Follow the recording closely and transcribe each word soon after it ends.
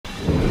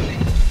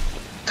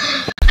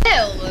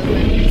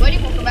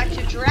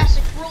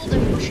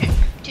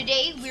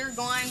today we're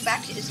going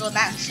back to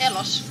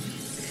Parisaulophalus.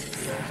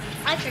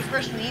 Actually,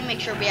 first we need to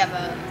make sure we have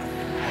a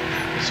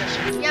resource.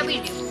 Yeah, we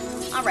do.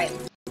 Alright.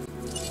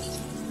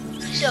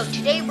 So,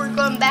 today we're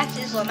going back to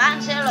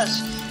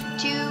Parisaulophalus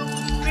to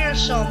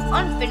finish some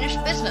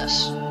unfinished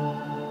business.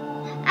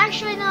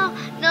 Actually, no,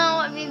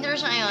 I mean,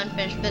 there's no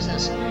unfinished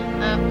business.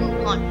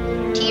 Hold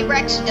on.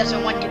 T-Rex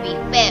doesn't want to be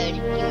fed,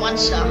 he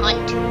wants to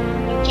hunt.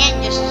 You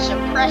can't just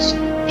suppress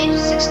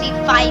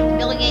 65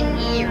 million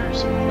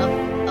years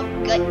of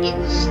gut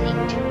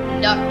instinct.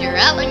 Dr.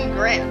 Alan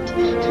Grant.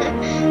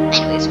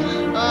 Anyways,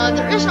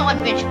 there is no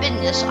unfinished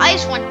business. I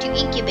just want to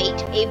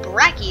incubate a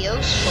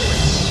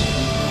Brachiosaurus.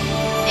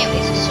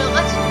 Anyways, so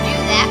let's do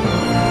that.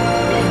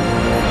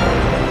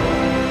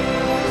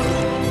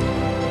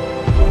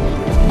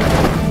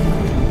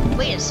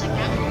 Wait a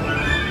second.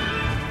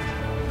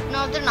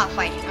 No, they're not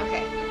fighting.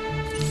 Okay.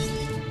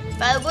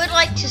 But I would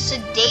like to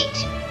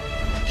sedate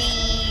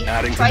the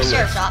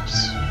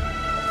Triceratops.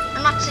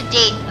 Or not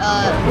sedate,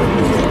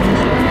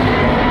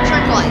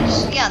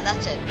 tranquilize. Yeah,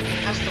 that's it.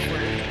 That's the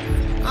word.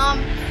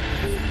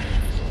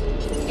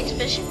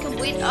 Expedition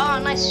complete. Oh,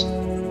 nice.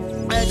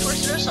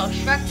 Triceratops, I'll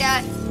extract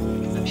that.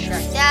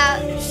 Extract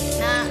that.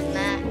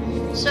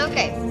 Nah. So,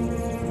 okay.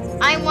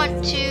 I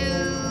want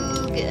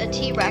to get a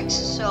T-Rex,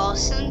 so I'll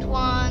send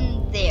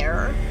one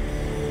there.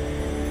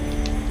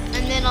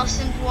 And then I'll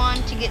send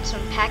one to get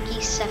some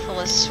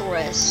Parisaulophalus.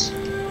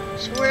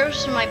 So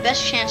where's my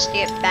best chance to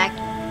get back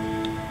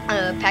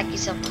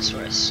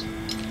Parisaulophalus?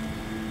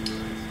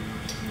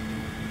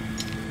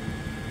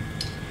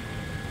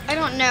 I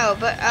don't know,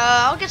 but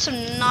I'll get some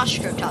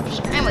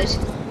Nostratops. Anyways,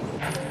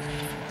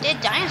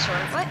 dead dinosaur.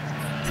 What?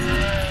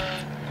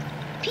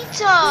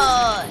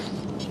 Pizza!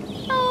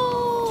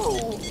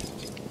 No!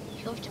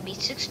 Supposed to be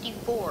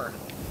 64.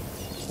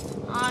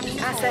 No.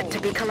 Asset to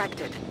be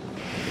collected.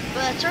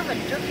 But that's sort of a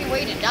dirty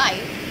way to die.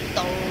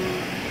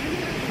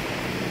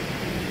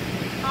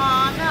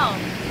 Aw, no.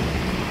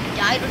 It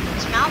died with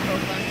its mouth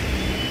open.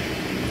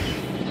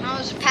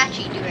 How's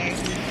Apache doing?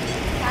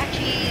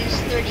 Apache is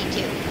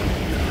 32.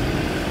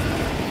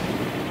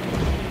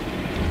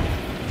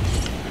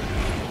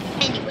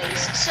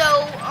 Anyways, so,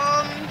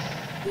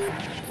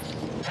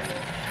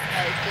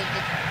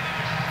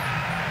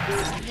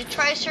 the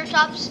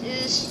Triceratops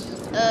is,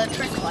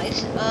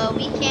 tranquilized.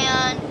 We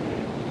can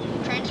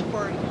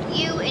transport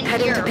you in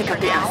here for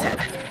now.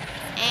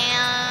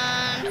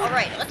 And,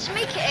 alright, let's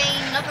make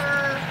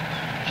another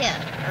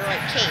pen, or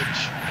like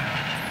cage.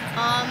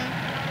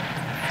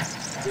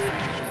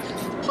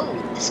 Oh,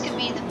 this could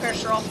be the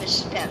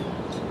Parisaulophalus pen.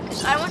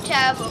 Because I want to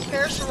have a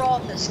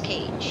Parisaulophalus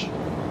cage.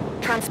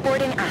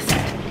 Transporting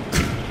asset.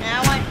 And I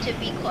want it to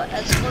be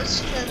as close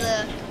to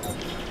the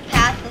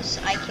path as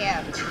I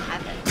can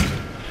have it.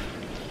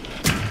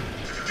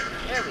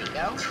 There we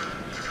go.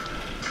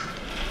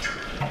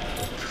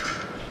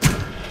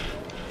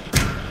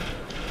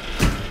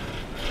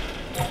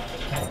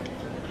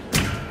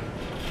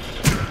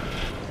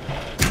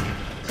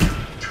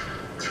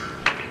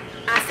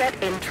 Asset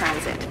in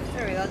transit.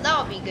 There we go.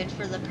 That'll be good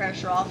for the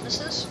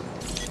Parisaulophalus.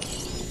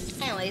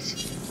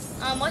 Anyways,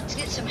 let's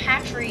get some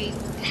hatching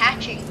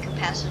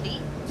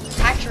capacity.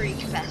 Hatchery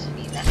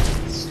capacity,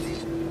 that's it.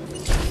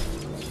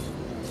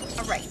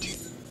 Alright.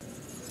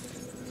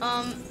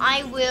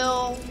 I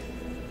will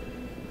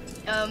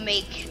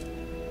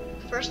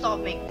first I'll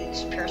make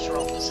these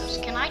Parisaulophalus.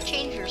 Can I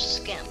change your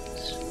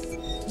skins?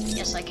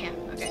 Yes, I can.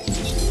 Okay.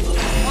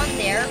 One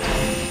there.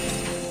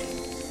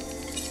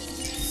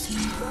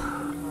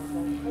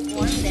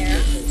 One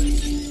there.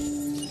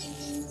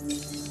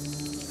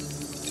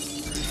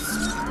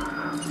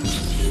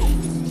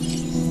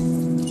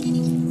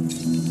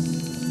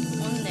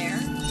 One there.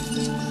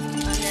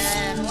 And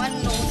then one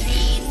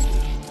Nolfine.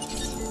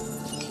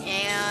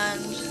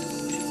 And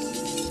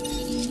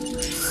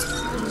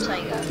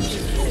Tiger.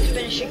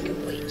 Expedition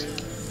complete.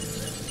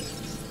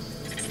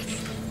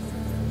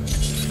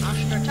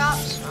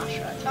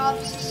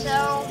 Nostratops,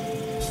 cell.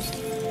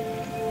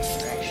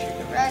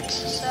 Rex,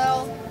 cell.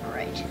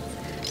 Alright.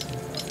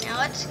 Now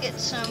let's get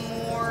some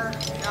more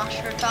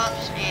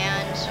Nostratops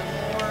and some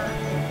more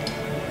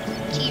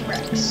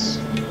T-Rex.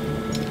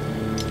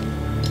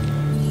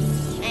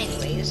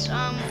 Anyways,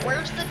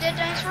 where's the dead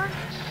dinosaur?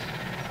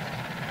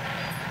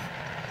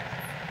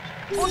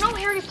 Oh no,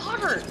 Harry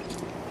Potter!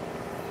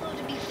 Oh,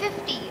 to be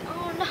 50.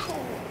 Oh no.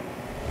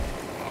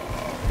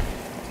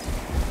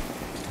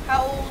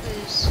 How old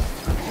is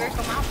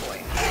Draco Malfoy?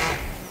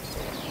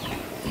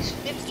 He's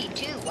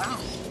 52, wow.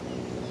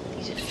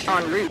 He's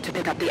En route to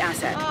pick up the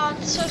asset. Oh,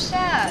 that's so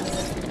sad.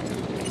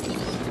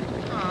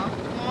 Well,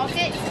 I'll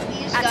get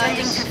these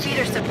Attending guys to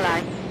feeder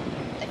supply.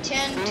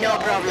 attend to No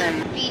all problem.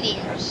 the feeding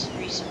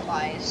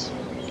resupplies.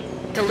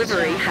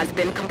 Delivery has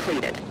been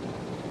completed.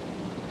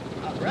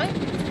 Alright,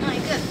 really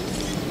good.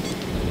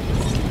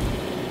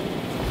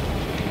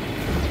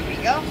 There we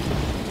go.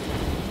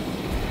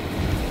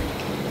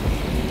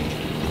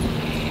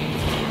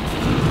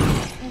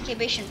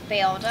 Incubation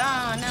failed.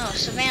 Oh no,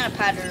 Savannah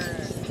pattern.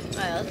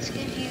 Alright, let's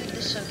give you the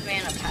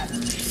savannah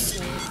pattern.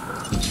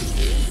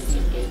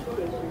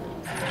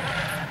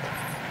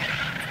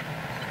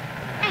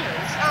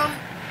 Anyways,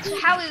 so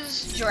how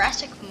is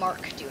Jurassic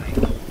Mark doing?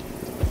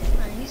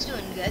 He's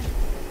doing good.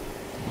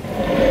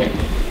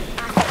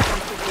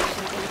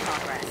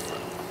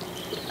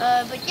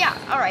 But yeah,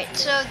 alright,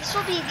 so this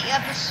will be the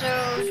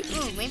episode.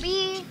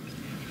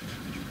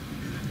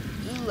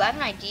 I have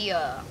an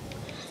idea.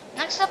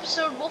 Next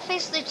episode, we'll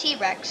face the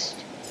T-Rex.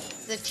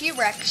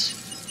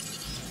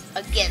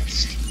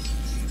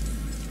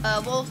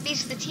 We'll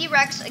face the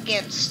T-Rex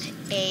against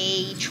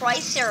a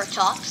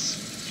Triceratops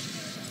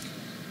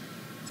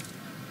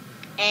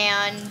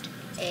and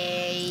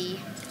a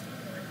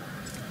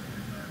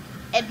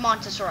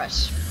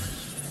Edmontosaurus.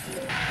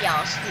 Yeah,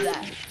 let's do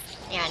that.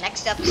 Yeah,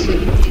 next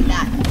episode we'll do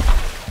that.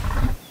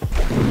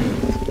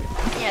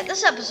 Yeah,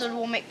 this episode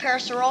we'll make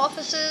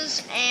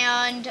Parisaulophaluses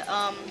and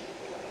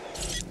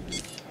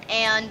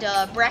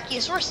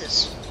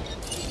Brachiosauruses.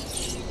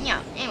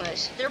 Yeah,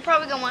 anyways, they're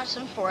probably gonna want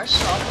some forest,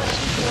 so I'll put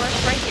some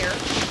forest right here.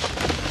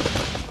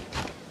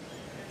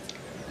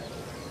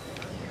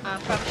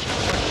 Probably some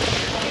forest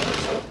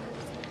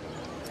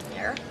here.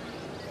 There.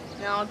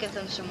 Now I'll give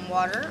them some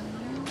water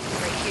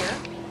right here.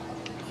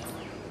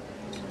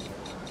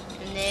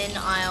 And then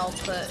I'll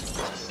put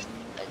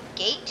a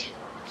gate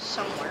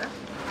somewhere.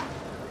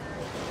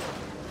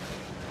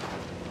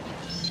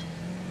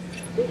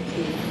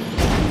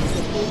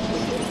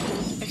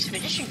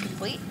 Expedition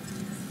complete.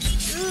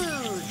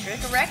 Ooh,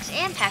 Dracorex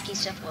and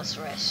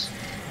Pachycephalosaurus.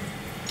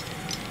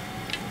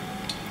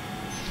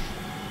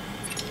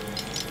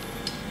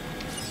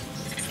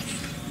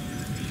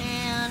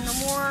 And no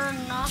more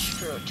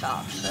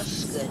Nostrotops.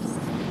 That's good.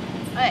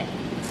 Alright.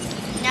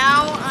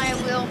 Now I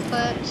will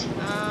put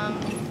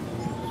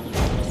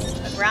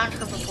a ground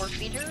herbivore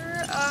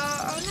feeder.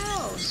 Oh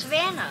no,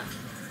 Savannah.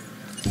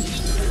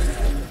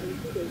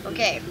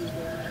 Okay.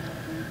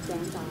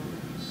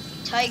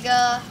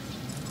 Taiga,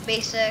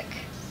 basic,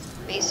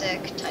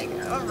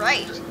 Taiga.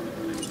 Alright.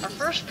 Our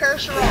first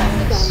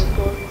Parisaurolophalus.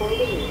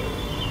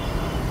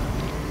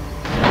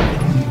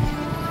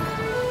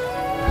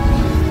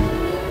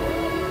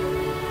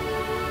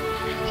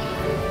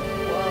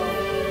 Whoa.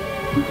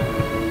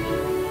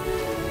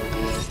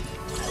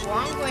 Well,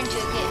 I'm going to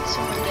get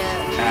someone to...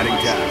 Adding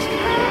task.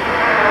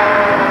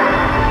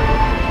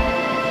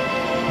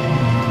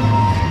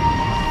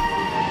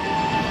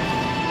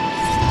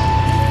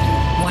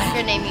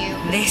 Name you.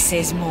 This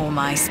is more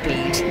my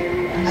speed.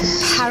 A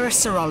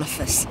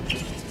Parisaulophalus.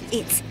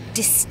 Its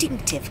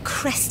distinctive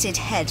crested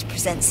head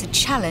presents a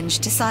challenge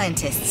to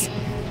scientists.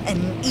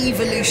 An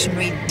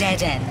evolutionary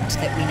dead end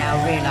that we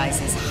now realize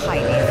is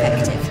highly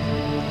effective.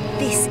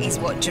 This is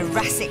what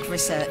Jurassic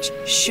research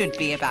should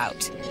be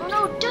about. Oh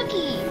no,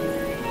 Ducky!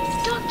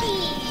 Ducky!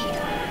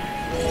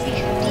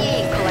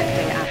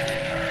 Collecting app.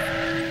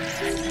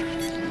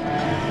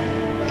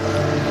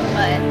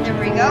 There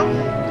we go.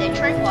 They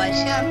tranquilize,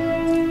 yeah.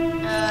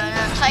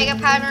 Now Taiga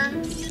pattern.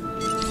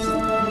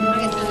 I'm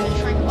gonna do the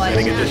tranquilize.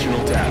 Setting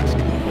additional task.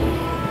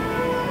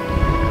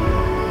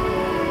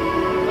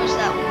 What's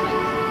that one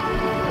like?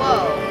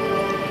 Whoa.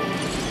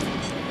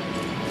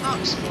 Oh,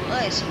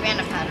 explode.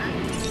 Savannah pattern.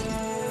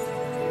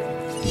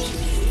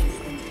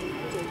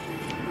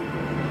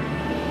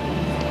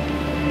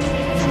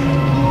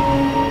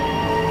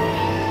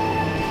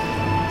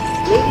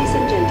 Ladies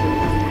and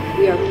gentlemen,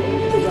 we are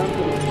pleased to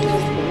welcome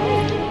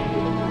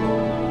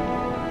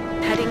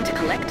Heading to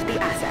collect the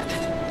asset.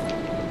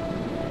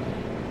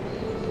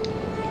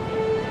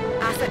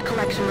 Asset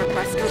collection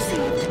request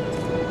received.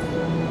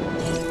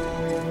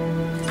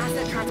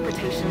 Asset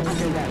transportation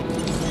underway.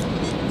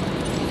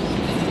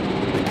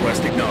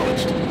 Request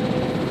acknowledged.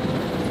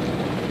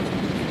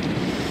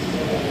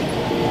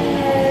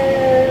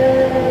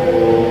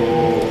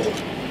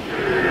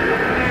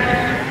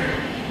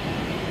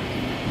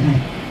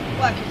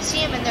 Well, I could see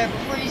him in there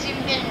before he's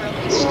even getting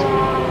released.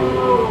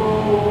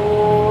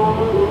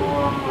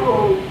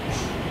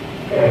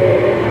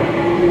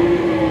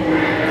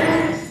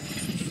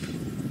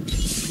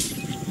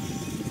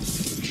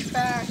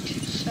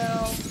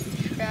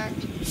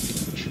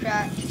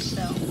 Extract,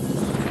 sell.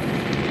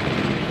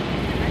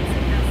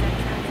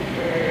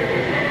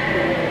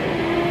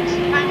 Is he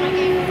finally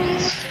getting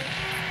released?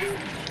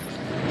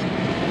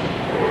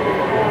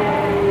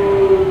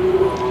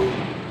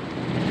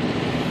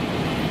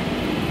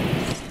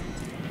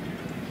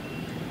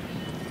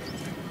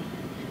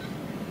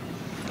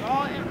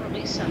 Draw and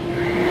release him.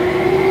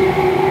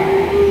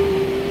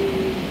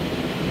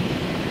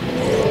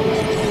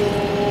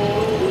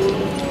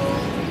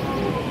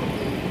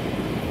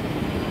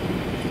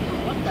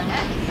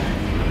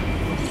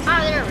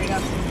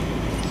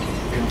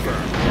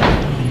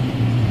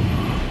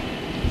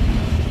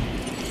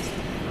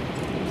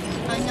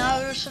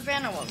 Another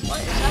Savannah one.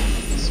 What is up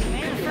with the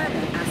Savannah?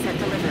 Confirming asset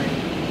delivery.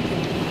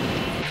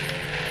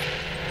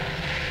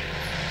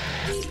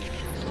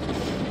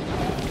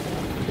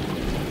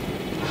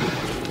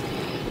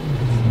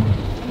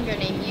 I'm gonna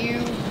name you.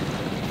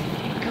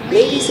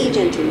 Ladies and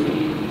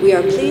gentlemen, We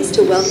are pleased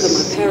to welcome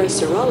a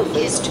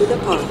Parisaulophalus to the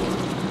park.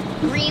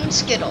 Green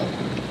Skittle.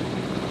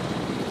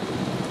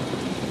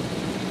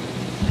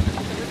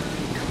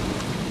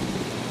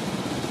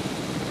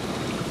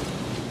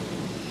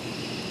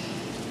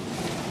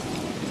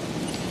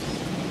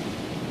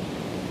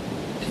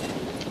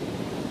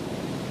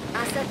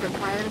 Asset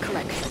requiring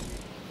collection.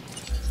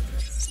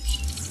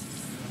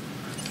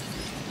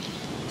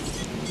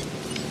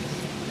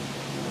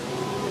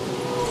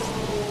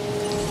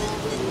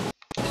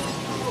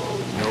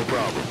 No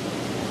problem.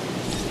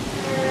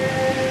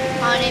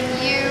 On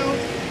you,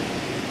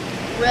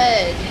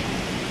 Red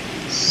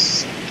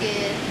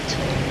Skittle.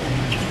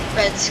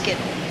 Red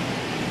Skittle.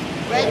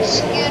 Red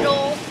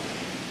Skittle,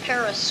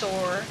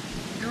 Parasaur,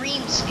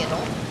 Green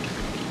Skittle.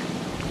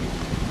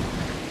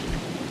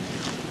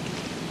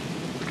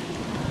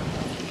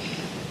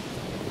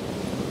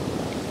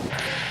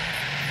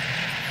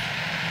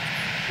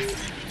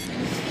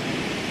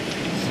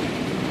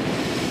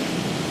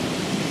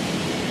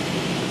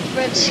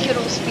 Red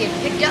Skittles being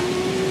picked up.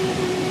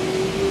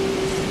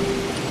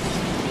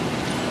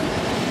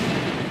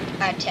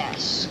 At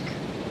task.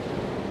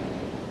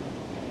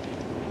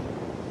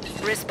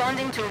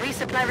 Responding to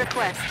resupply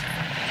request.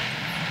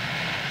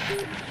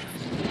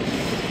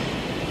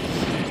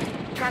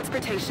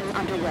 Transportation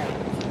underway.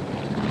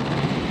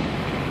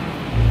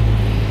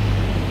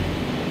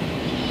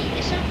 He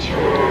isn't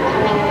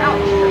coming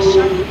out for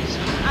some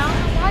reason. I don't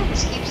know why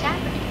this keeps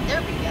happening.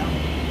 There we go.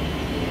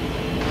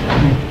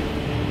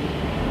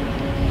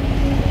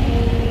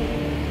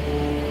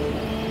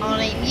 On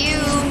a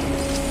new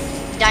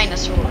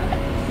dinosaur.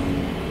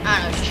 I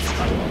don't know what you're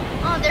talking about.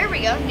 Oh, there we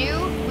go.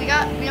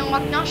 We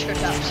unlocked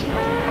Nostratops.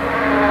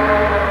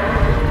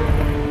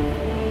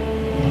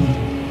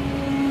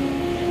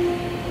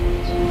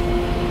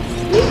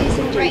 Ladies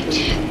and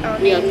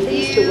gentlemen, we are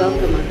pleased to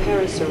welcome a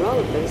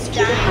Parisaulophalus to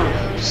the park.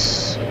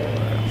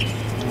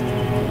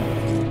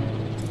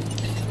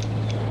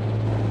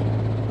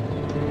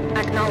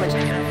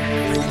 Acknowledging.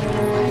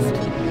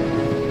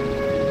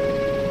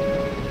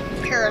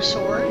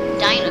 Parasaur,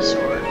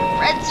 dinosaur,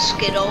 red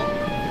skittle,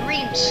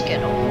 green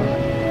skittle.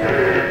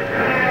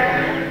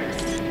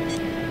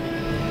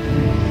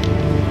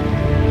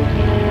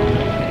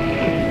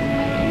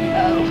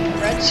 Oh,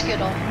 red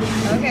skittle.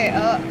 Okay,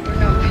 no,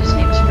 his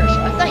name's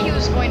Parasaur. I thought he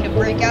was going to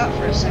break out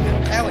for a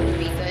second. That would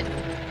be good.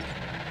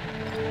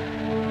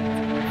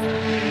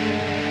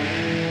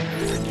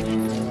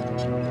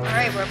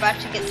 Alright, we're about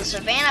to get the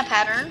Savannah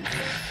pattern.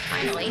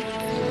 Finally.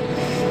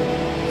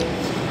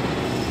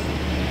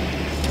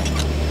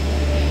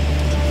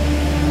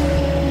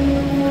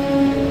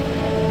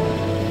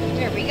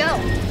 There we go.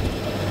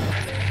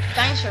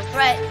 Dinosaur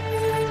threat.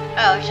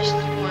 Oh, it's just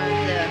one of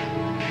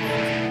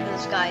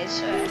those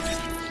guys.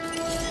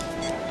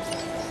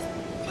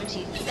 Once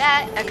you do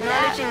that,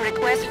 Acknowledging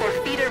request for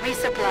feeder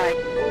resupply.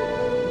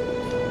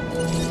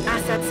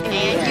 Assets in the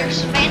and air. your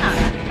Savannah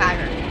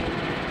pattern.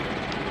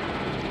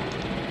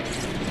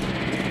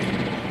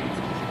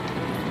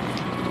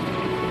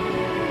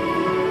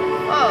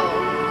 Whoa.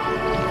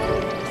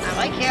 I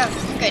like you. I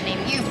think I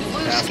named you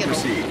Blue Task Skittle.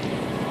 received.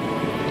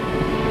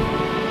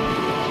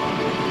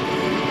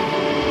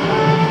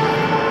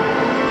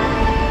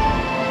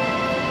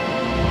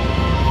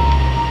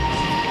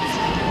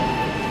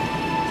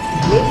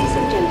 Ladies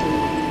and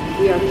gentlemen,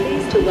 we are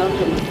pleased to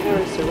welcome a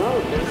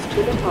Parisaulophalus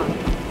to the park.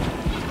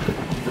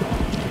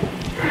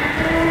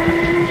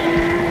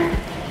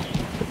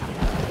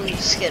 Blue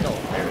Skittle.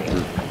 There we go.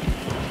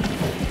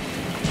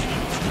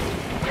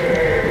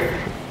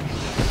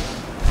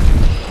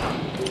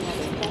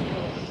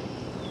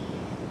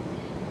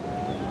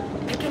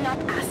 Picking up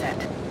asset.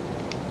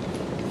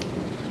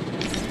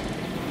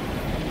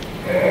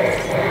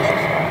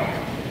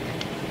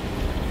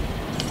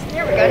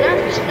 There we go, now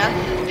there's enough.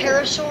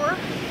 Parasaur,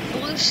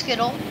 Blue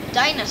Skittle,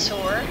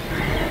 Dinosaur,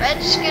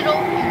 Red Skittle,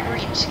 and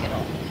Green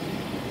Skittle.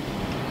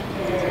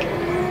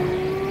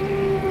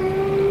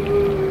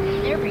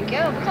 There we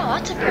go, we got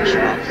lots of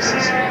Parisaulophalus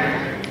here.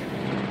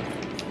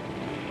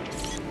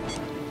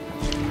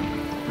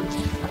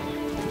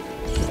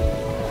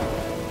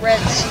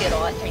 Red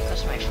Skittle, I think,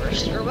 was my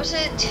first. Or was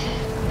it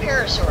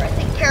Parasaur? I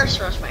think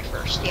Parasaur was my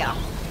first, yeah.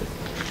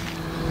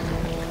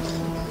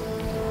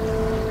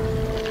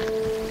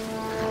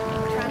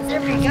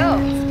 There we go.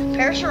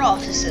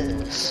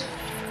 Parisaulophalus.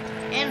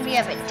 And we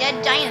have a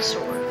dead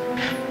dinosaur.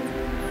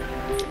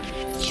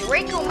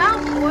 Draco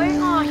Malfoy.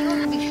 Oh, he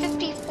will be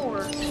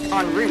 54.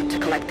 En route to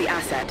collect the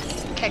asset.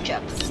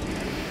 Ketchup.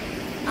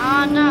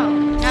 Ah, no.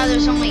 Now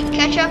there's only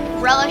ketchup,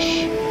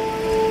 relish,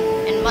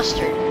 and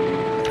mustard.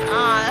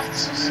 Ah,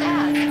 that's so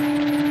sad.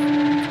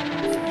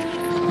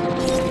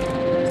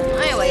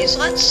 Anyways,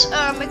 let's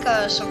make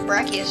some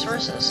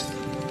Brachiosauruses.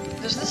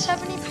 Does this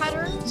have any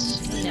patterns?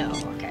 No,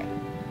 okay.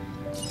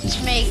 Let's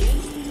make 2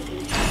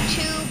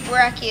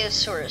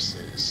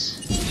 Brachiosauruses.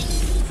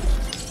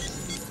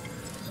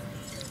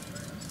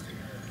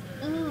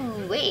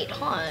 Ooh, wait,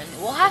 hold on.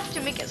 We'll have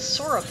to make a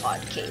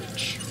sauropod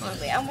cage.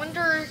 Wait, I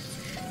wonder,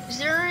 is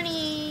there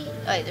any...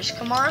 Oh, there's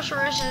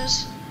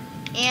Camarosauruses,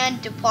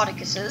 and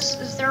Diplodocuses.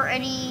 Is there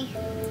any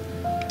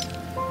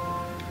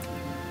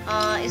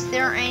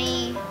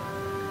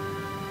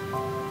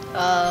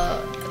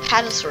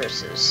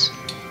Patasauruses?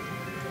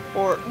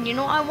 Or, you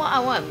know, I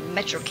want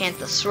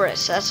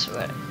Metrocanthosaurus. That's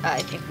what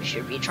I think we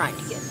should be trying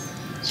to get.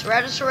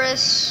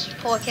 Ceratosaurus,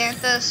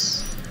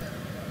 Polacanthus.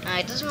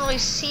 It doesn't really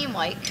seem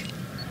like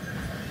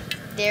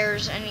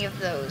there's any of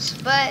those,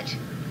 but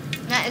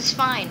that is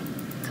fine,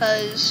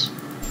 because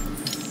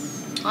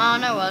I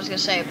don't know what I was gonna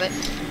say, but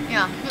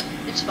yeah,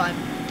 it's fine.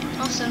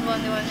 I'll send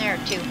one there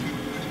too.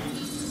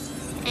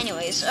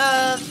 Anyways,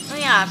 oh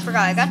yeah, I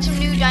forgot. I got some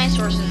new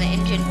dinosaurs in the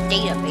engine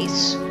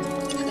database,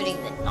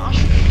 including the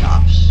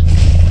Nostratops.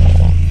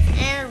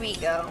 There we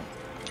go.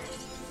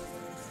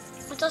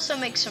 Let's also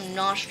make some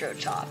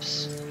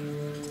Nostratops.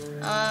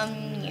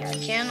 Yeah,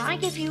 can I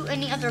give you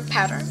any other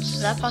patterns?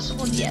 Is that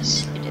possible?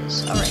 Yes, it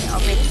is. Alright,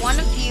 I'll make one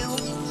of you.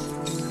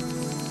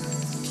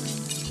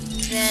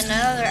 Then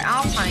another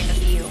alpine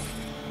of you.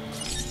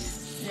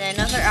 Then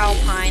another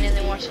alpine, and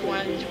then once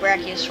one of these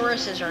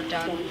Brachiosauruses are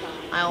done,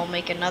 I will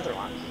make another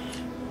one.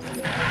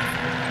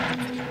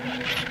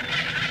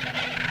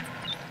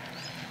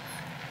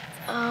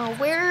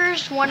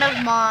 Where's one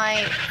of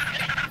my...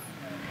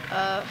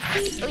 oh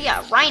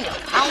yeah, Rhino.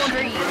 How old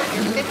are you?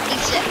 You're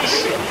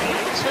 56.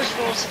 Swiss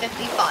roll's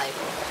 55.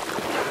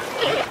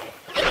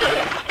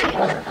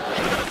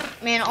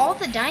 Man, all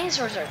the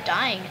dinosaurs are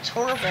dying. It's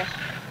horrible.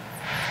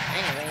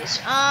 Anyways,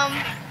 oh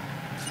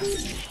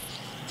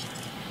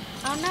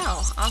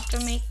no, I'll have to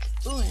make...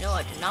 Ooh, no,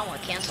 I do not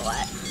want to cancel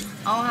that.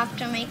 I'll have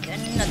to make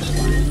another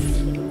one.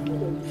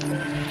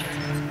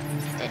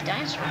 Dead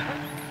dinosaur.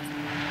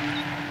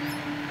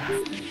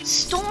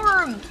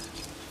 Storm!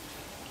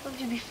 Live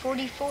to be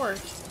 44.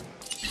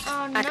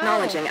 Oh no.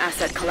 Acknowledging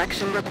asset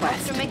collection I'll have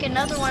request. to make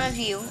another one of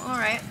you.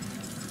 Alright.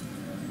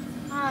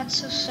 Ah, it's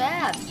so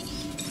sad.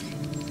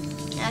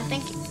 Yeah, I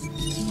think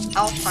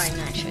Alpine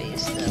actually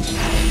is the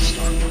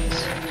storm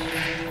ones.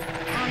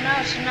 Oh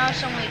no, so now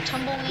it's only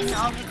Tumbleweed and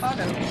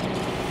Avocado.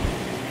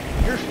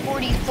 You're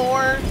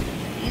 44,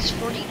 he's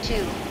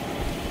 42.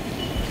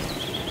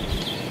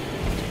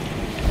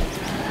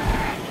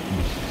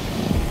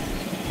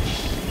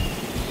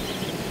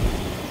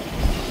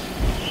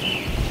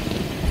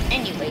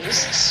 Anyways,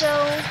 so,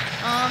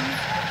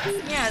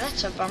 yeah,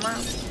 that's a bummer.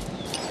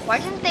 Why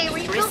didn't they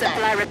refill that?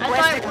 Resupply I request thought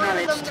I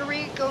ordered them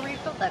acknowledged. to go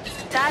refill that.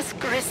 Task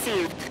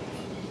received.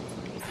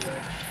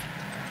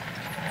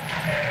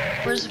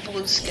 Where's the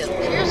blue skittle?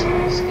 Here's a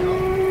blue skittle.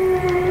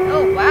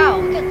 Oh wow,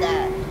 look at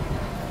that.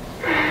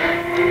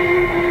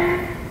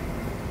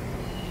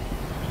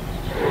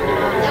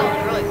 That was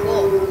really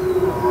cool.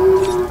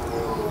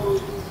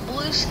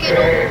 Blue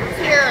skittle,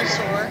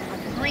 Parisaur,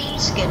 green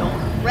skittle,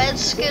 red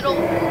skittle,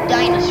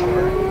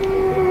 dinosaur.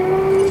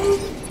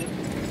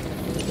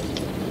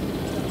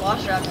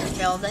 Velociraptor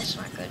failed, that's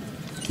not good.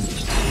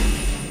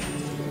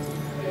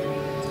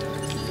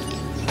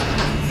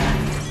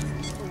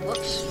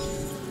 Whoops.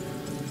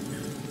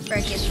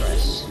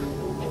 Brachiosaurus.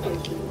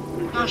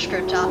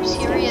 Nostratops,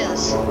 here he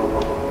is.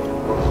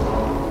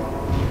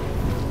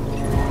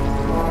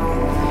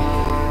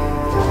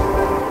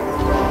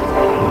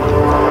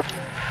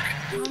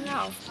 Oh no.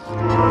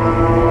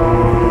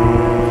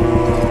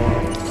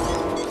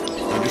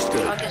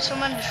 Understood. I'll get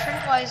someone to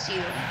tranquilize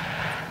you.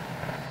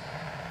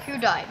 Who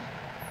died?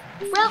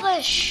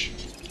 Relish!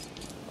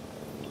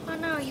 Oh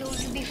no, you'll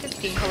be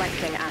 50.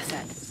 Collecting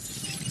asset.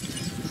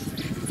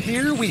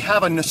 Here we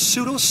have a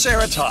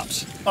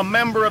Nasutoceratops, a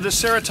member of the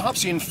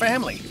ceratopsian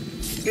family.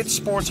 It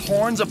sports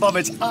horns above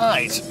its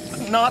eyes,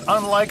 not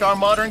unlike our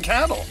modern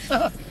cattle.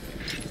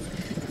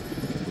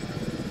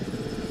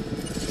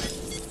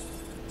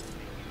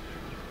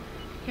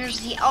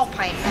 Here's the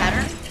alpine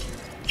pattern.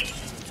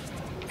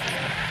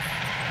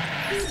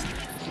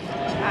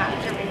 Ah,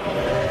 there we go.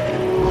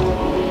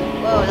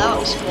 Whoa, that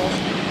looks cool.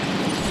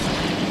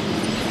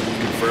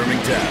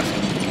 Confirming task.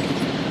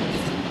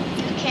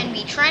 You can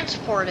be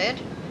transported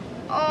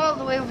all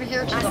the way over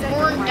here to the Asset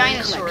horned requiring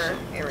dinosaur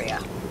collection. area.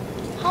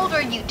 How old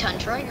are you,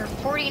 Tundra? You're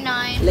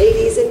 49.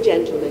 Ladies and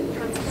gentlemen,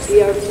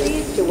 we are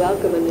pleased to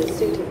welcome a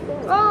Nasuta.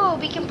 Oh,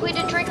 we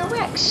completed Draco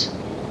Rex.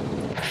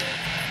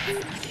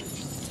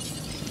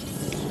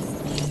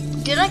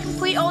 Did I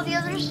complete all the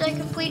others? Did I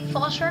complete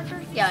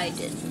Velociraptor? Yeah, I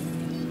did.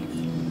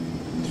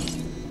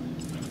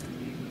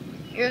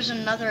 Here's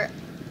another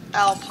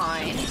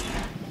alpine.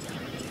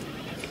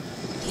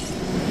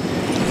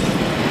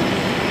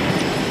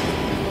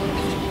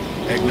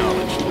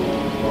 Acknowledged.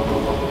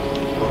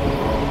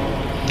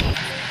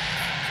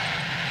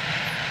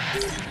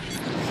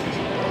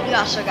 We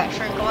also got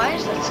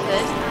tranquilized, that's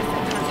good.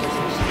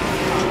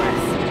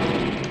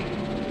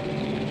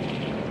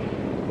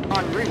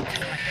 En route.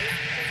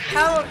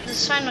 How the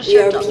We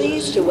are Sinoceratops?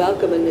 pleased to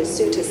welcome a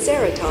Nasuta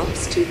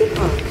Ceratops to the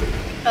park.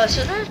 Oh,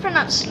 so that's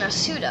pronounced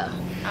Nasuda.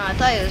 I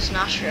thought it was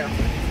Nostro.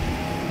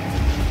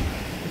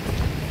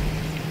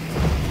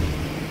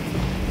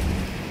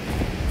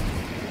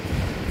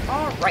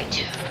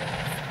 Alright.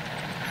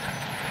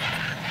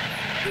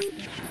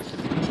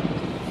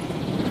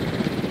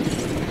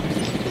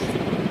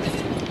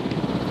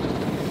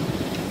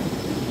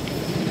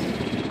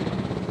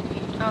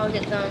 I'll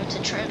get them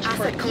to transport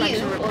Asset you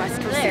collection over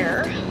request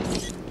there.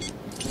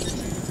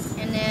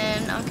 And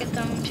then I'll get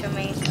them to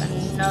make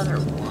another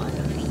one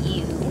of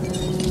you.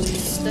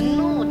 The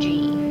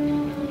Nulgy.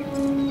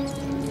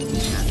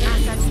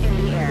 Assets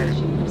in the air.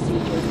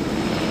 Procedure.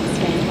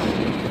 Stand by.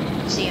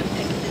 Let's see him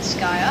pick this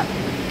guy up.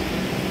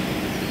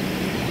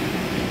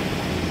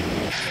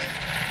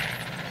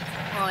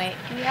 Oh wait,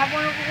 do we have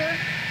one over here?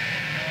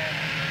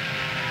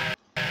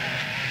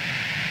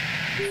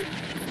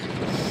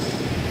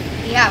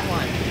 We have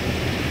one.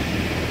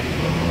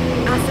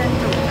 Asset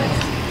delivered.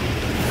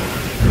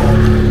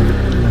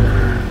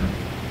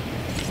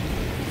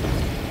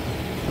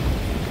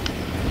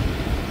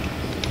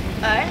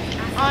 Alright,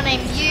 I'll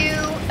name you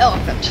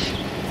Elephant.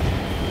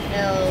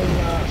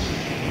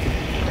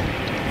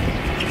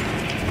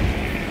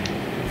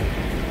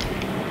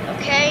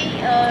 Okay,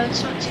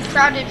 it's not too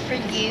crowded for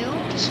you.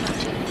 It's not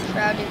too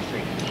crowded for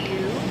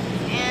you.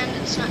 And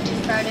it's not too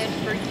crowded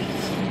for you.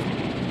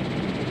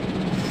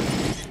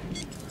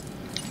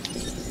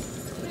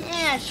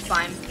 Yeah, it's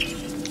fine.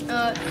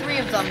 3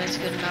 of them is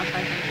good enough,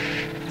 I think.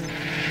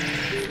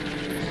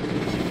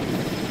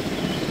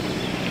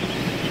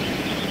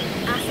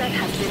 Asset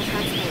has been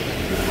transported.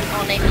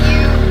 I'll name you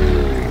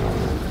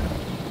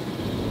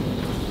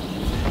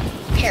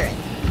Carrot.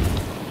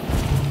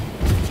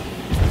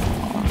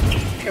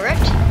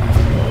 Carrot.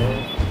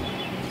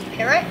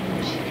 Carrot.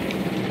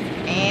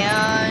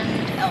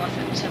 And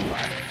Elephant so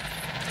far.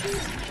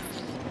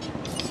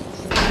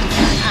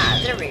 Ah,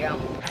 there we go.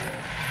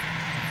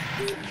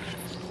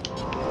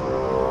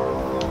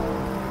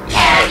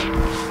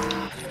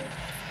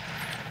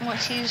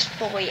 Once he's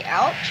fully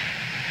out,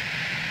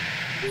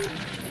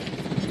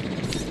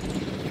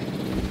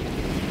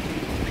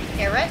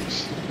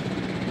 Carrot,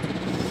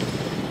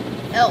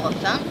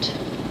 Elephant.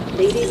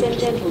 Ladies and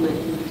gentlemen,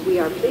 we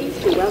are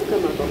pleased to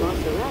welcome a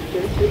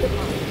velociraptor to the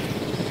park.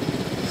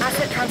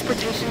 Asset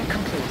transportation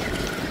complete.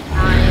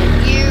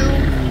 And you.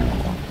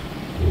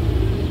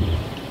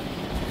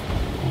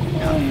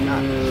 No,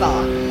 not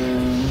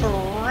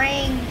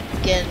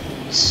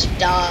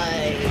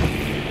Frankenstein.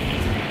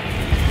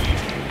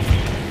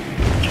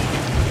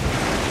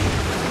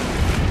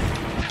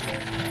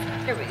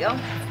 There we go.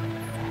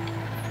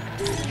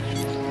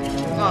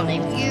 I'll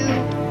name you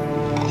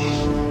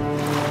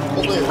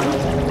Blue.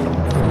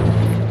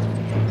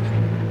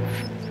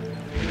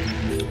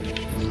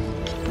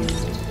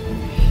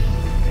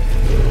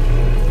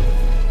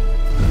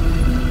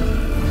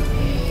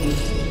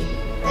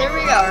 There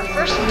we go, our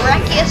first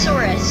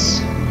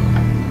Brachiosaurus.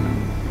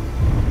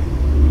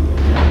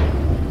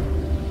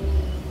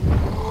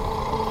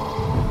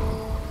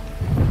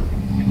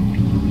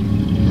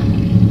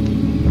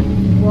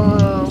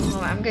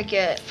 Whoa, I'm gonna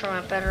get it from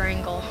a better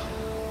angle.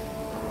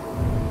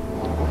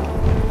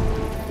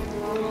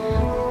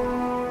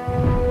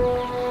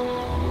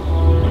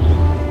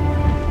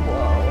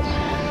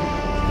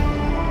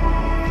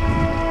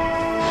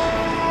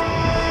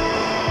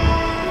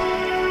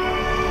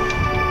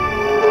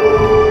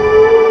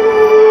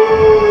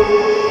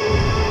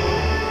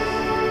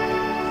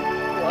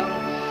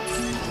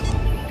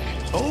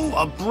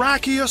 A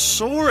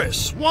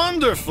Brachiosaurus!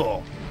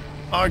 Wonderful!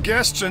 Our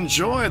guests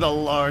enjoy the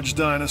large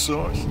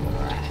dinosaurs.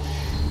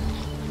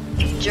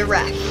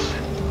 Giraffe.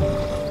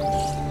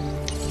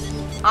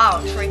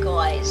 I'll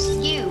tranquilize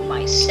you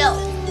myself.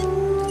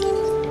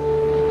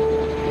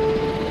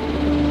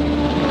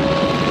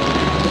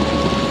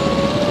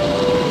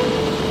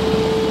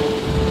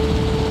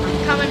 I'm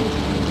coming,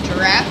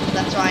 Giraffe.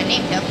 That's why I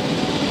named him.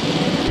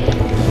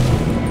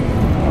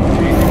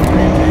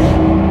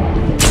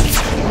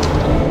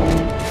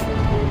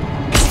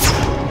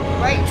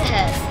 Right in the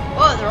head.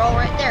 Whoa, they're all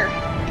right there.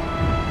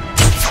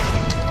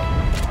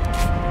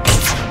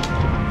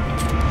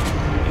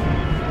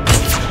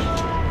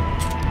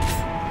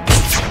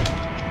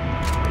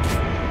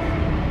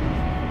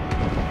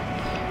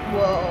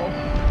 Whoa.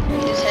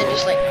 His head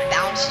just like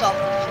bounced off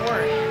the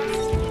floor.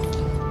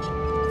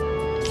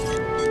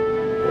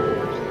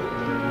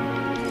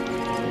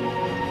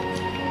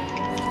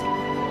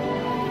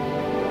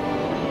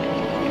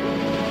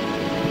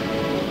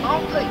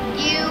 I'll put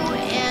you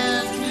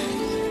in.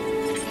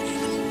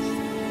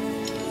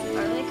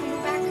 Are they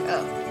coming back?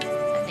 Oh,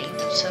 I think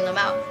to send them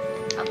out.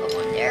 I'll put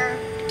one there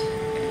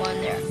and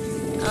one there.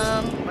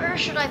 Where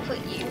should I put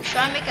you? Should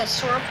I make a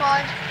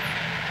sauropod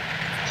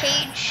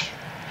cage?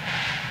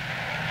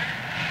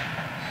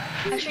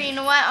 Actually, you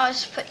know what? I'll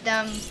just put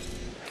him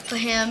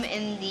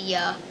in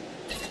the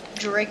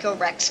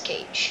Draco-Rex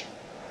cage.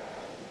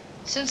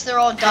 Since they're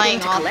all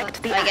dying off, I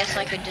guess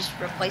I could just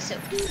replace it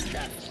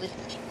with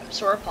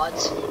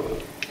sauropods.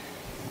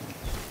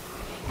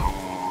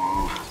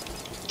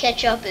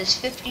 Ketchup is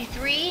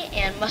 53,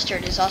 and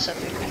mustard is also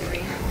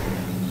 53.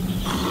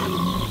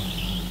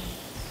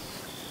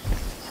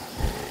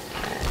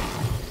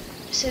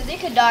 So they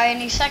could die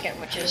any second,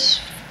 which is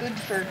good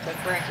for the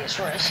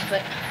Brachiosaurus,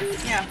 but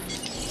yeah.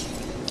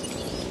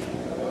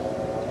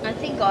 I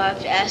think I'll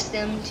have to ask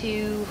them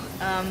to,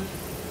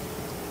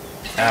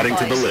 Adding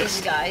to the these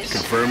list. guys.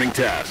 Confirming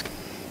task.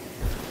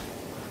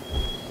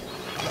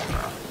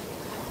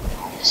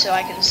 so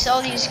I can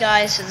sell these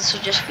guys, so this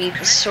will just be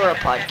the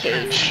sauropod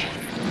cage.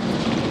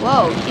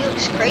 Whoa, he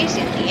looks crazy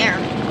in the air.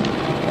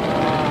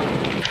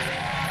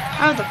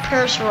 How do the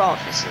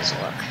Parisaulophaluses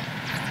look?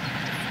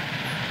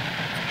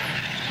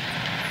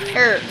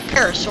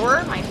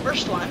 Parasaur, my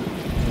first one.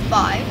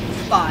 5,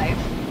 5,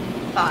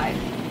 5,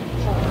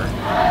 4,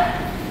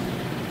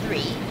 3,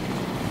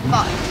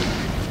 5.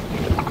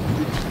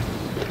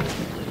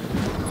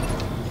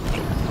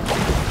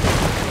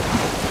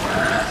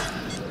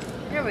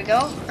 Here we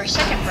go, our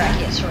second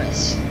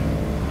Brachiosaurus.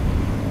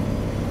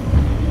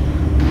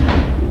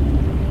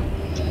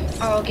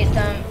 I'll get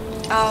them.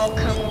 I'll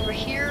come over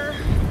here.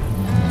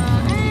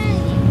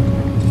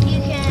 And you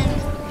can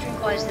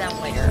tranquilize them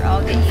later.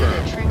 I'll get you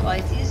to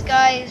tranquilize these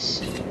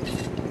guys.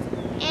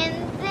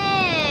 And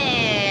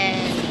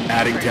then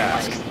Adding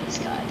task. these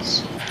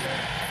guys.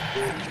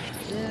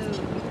 Ooh.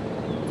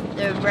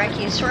 The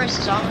Brachiosaurus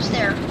is almost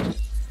there.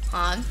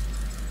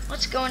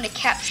 Let's go into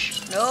capture.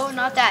 No,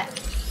 not that.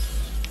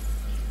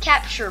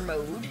 Capture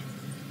mode.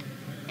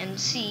 And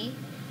see.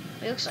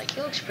 He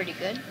looks pretty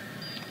good.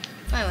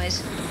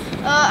 Anyways,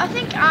 I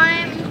think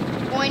I'm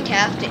going to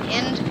have to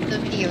end the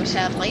video,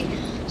 sadly.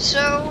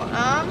 So,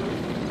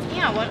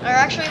 yeah, once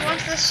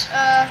this,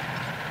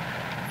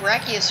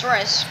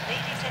 Brachiosaurus,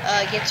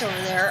 gets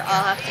over there,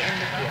 I'll have to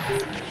end the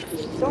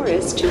video.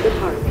 Saurus to the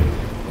park.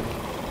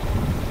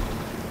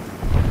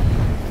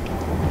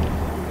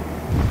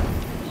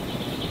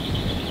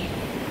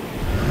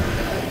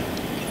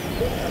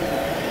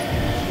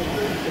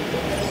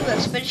 Ooh,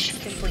 expedition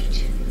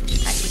complete.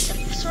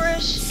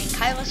 Pachycephalosaurus,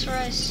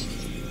 Ankylosaurus,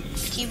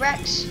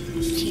 T-Rex,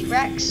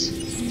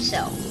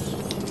 cell.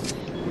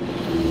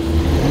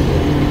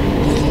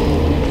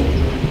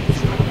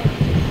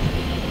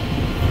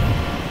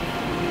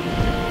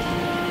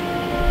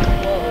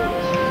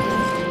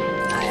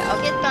 Alright,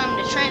 I'll get them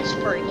to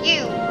transfer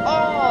you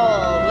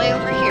all the way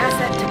over here.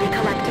 Asset to be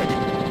collected.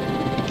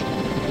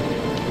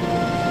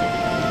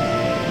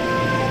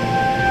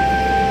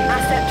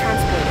 Asset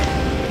transported.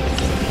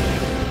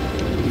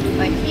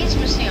 Right, he's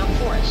missing a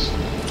forest.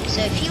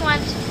 So if he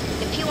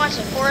wants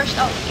a forest,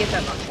 I'll give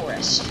him a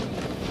forest.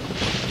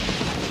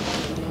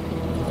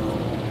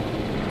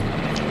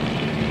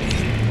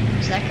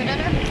 Is that good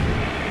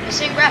enough?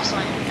 Missing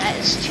grassland. That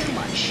is too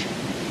much.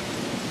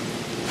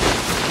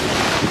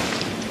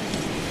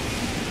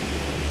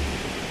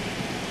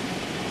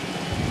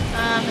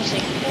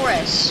 Missing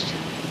forest.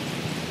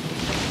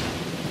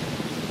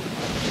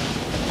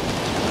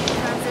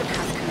 Transit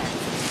has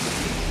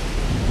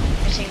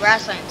commenced. Missing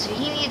grassland. So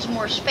he needs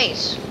more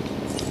space.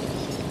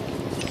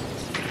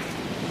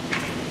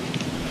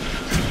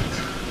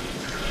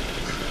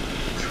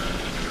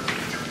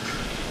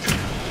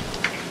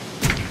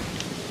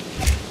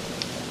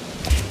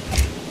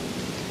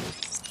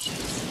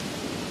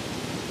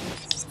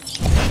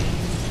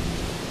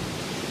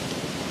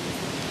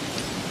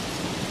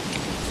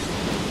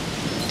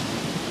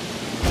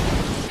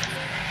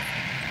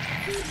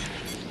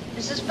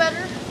 Is this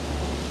better?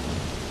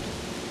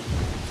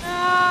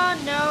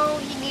 No,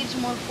 he needs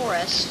more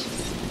forest.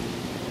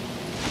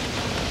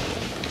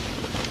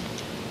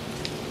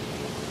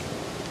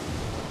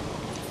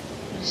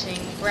 Missing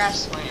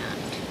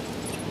grassland.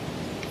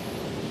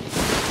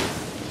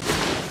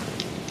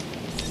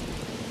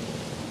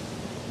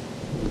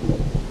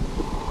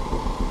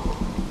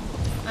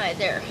 Alright,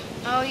 there.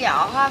 Oh yeah,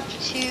 I'll have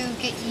to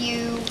get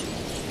you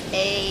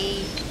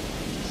a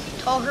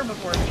tall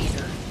herbivore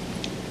feeder.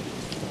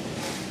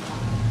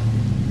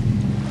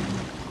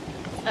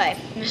 Alright,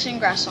 missing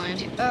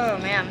grassland. Oh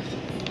man,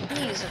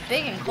 he needs a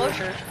big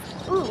enclosure.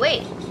 Ooh,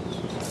 wait.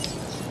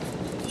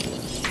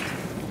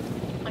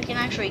 I can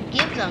actually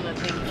give them a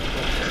big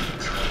enclosure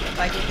if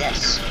I do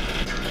this.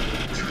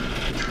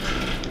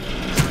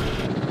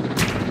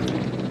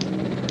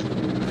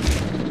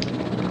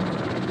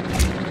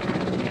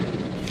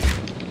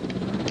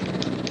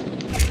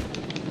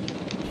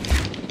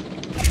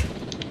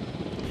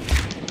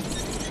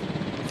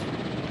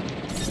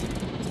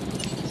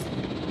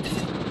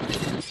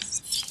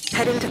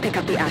 Heading to pick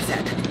up the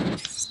asset.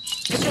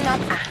 Picking up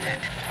asset.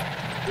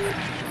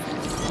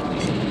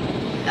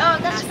 Oh,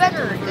 that's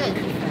better. Good.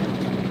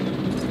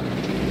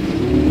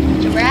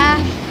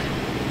 Giraffe.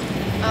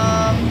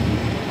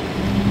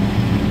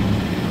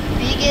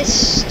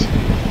 Biggest.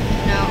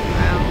 No.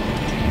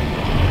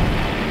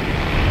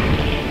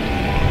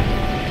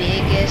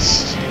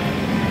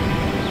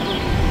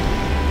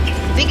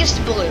 Biggest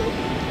blue.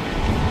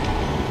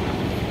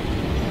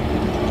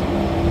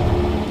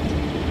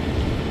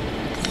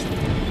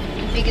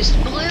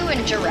 Biggest blue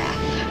and giraffe.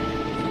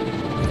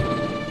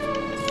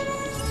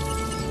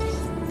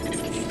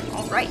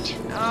 Alright,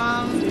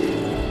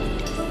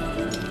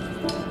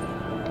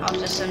 I'll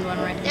just send one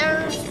right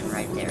there and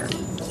right there.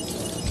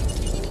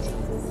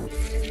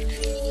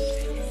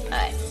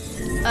 Alright,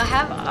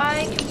 have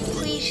I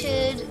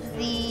completed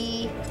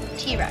the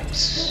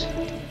T-Rex?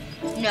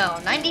 No,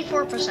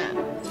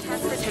 94%.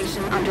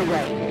 Transportation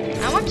underway.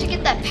 I want to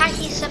get that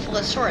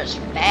Pachycephalosaurus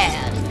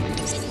bad.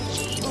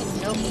 Ooh,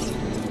 nope.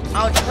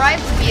 I'll drive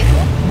the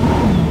vehicle.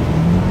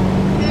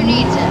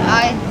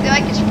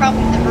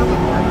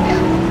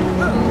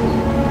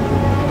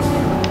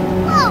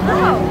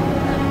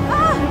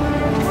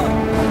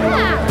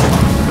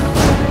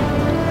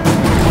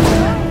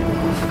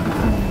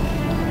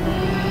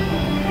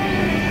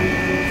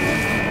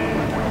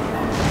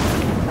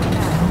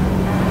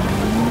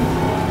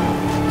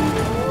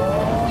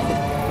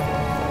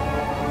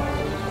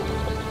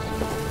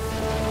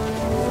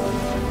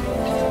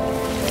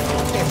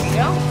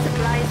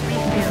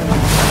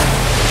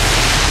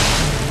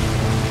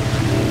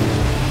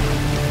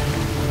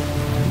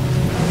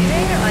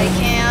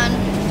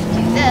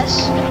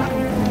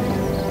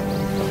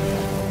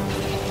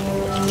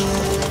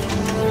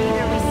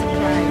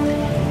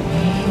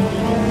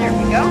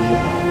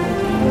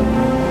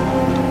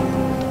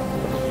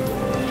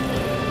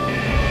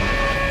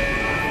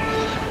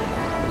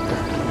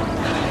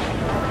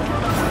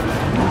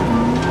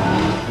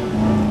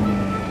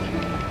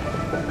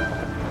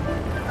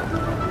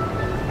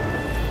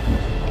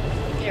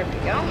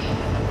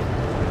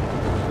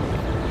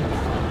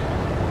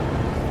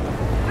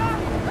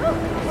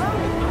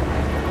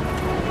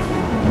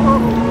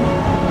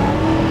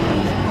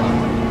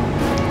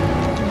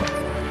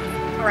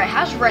 Alright,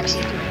 how's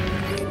Rexy doing?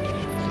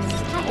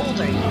 How old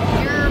are you?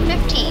 You're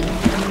 15.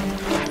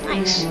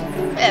 Nice. We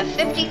have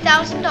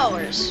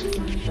 $50,000.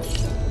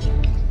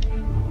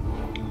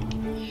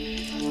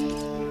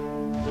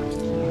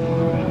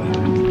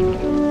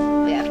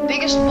 We have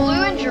biggest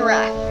blue and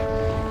giraffe.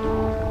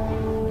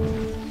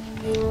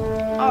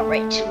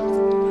 Alright.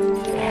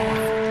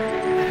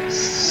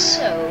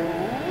 So,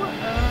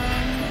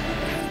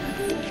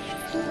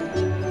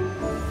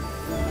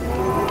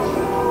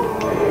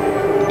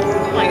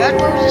 oh my god,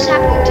 what was this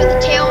happening to the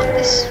tail of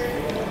this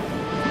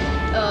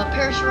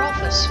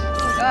Parisaulophalus? Oh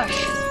my gosh.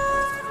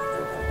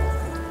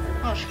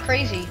 Oh, it's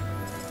crazy.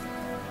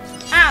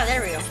 Ah,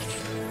 there we go.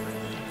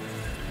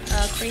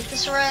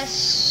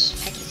 Parisaurus,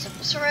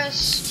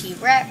 Parisaulophalus,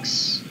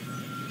 T-Rex,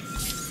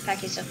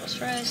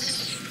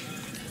 Parisaulophalus.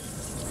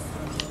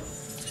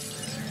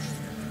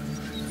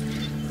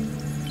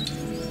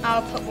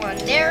 I'll put one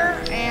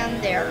there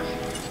and there.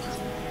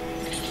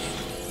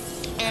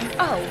 And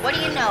oh, what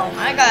do you know?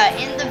 I got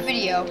it in the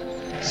video.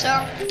 So,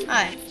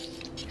 alright.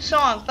 So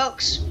long,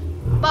 folks.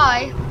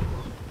 Bye.